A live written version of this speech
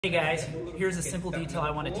Hey guys, here's a simple detail I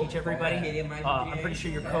want to teach everybody. I'm pretty sure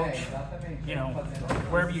your coach,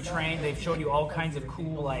 wherever you train, they've shown you all kinds of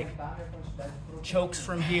cool like chokes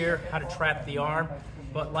from here, how to trap the arm.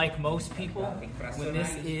 But like most people, when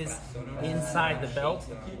this is inside the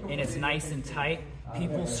belt and it's nice and tight,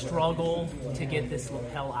 people struggle to get this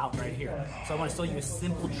lapel out right here. So I want to show you a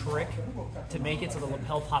simple trick to make it so the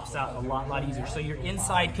lapel pops out a lot easier. So you're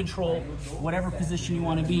inside control, whatever position you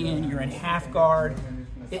want to be in, you're in half guard,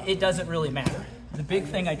 it doesn't really matter. The big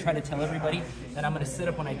thing I try to tell everybody, and I'm going to sit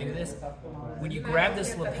up when I do this, when you grab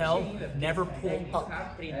this lapel, never pull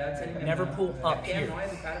up. Never pull up here.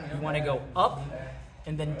 You want to go up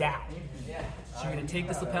and then down. So you're going to take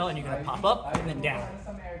this lapel and you're going to pop up and then down.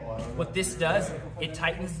 What this does, it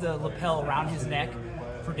tightens the lapel around his neck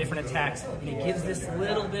for different attacks, and it gives this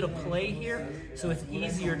little bit of play here, so it's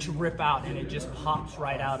easier to rip out, and it just pops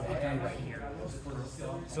right out of the glue right here.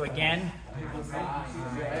 So again,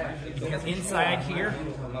 if you're inside here,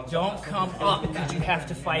 don't come up because you have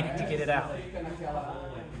to fight it to get it out.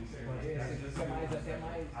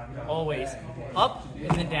 Always up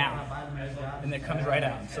and then down, and then it comes right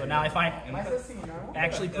out. So now if I'm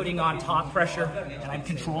actually putting on top pressure and I'm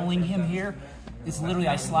controlling him here, it's literally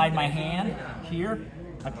I slide my hand here,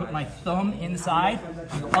 I put my thumb inside,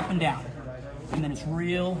 I go up and down, and then it's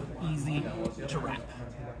real easy to wrap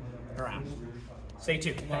around. Stay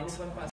tuned. Thanks.